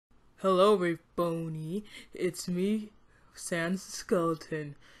Hello, Boney. It's me, Sans the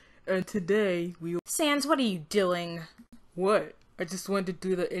Skeleton. And today we... Sans, what are you doing? What? I just wanted to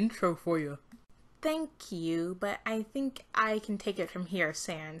do the intro for you. Thank you, but I think I can take it from here,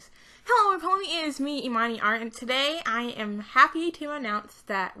 Sans. Hello, Pony, it is me, Imani Art, and today I am happy to announce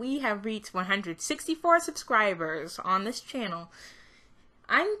that we have reached 164 subscribers on this channel.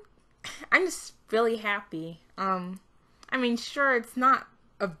 I'm just really happy. I mean, sure, it's not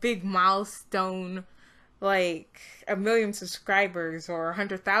a big milestone like 1 million subscribers or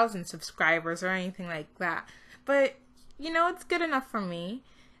 100,000 subscribers or anything like that, but you know, it's good enough for me.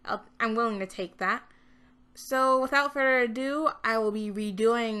 I'm willing to take that. So without further ado, I will be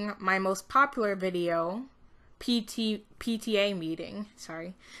redoing my most popular video, PTA meeting,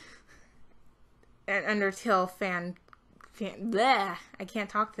 sorry, an Undertale bleh, I can't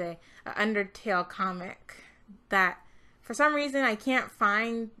talk today, an Undertale comic that for some reason I can't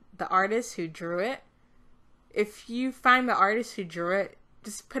find the artist who drew it. If you find the artist who drew it,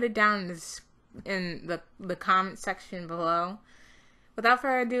 just put it down in the comment section below. Without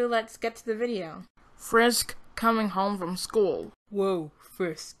further ado, let's get to the video. Frisk coming home from school. Whoa,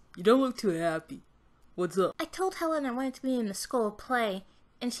 Frisk, you don't look too happy. What's up? I told Helen I wanted to be in the school play,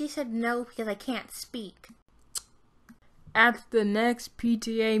 and she said no because I can't speak. At the next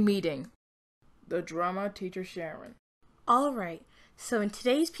PTA meeting, the drama teacher Sharon. Alright, so in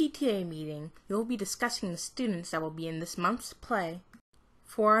today's PTA meeting, we will be discussing the students that will be in this month's play.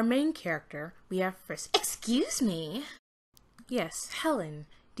 For our main character, we have Frisk. Excuse me! Yes, Helen,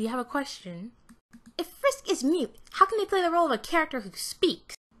 do you have a question? If Frisk is mute, how can he play the role of a character who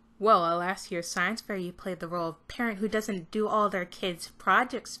speaks? Well, last year's science fair you played the role of parent who doesn't do all their kids'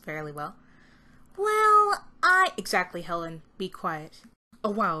 projects fairly well. Well, Exactly, Helen. Be quiet. A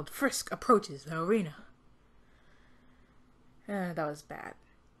wild Frisk approaches the arena. That was bad.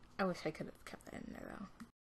 I wish I could have kept that in there, though.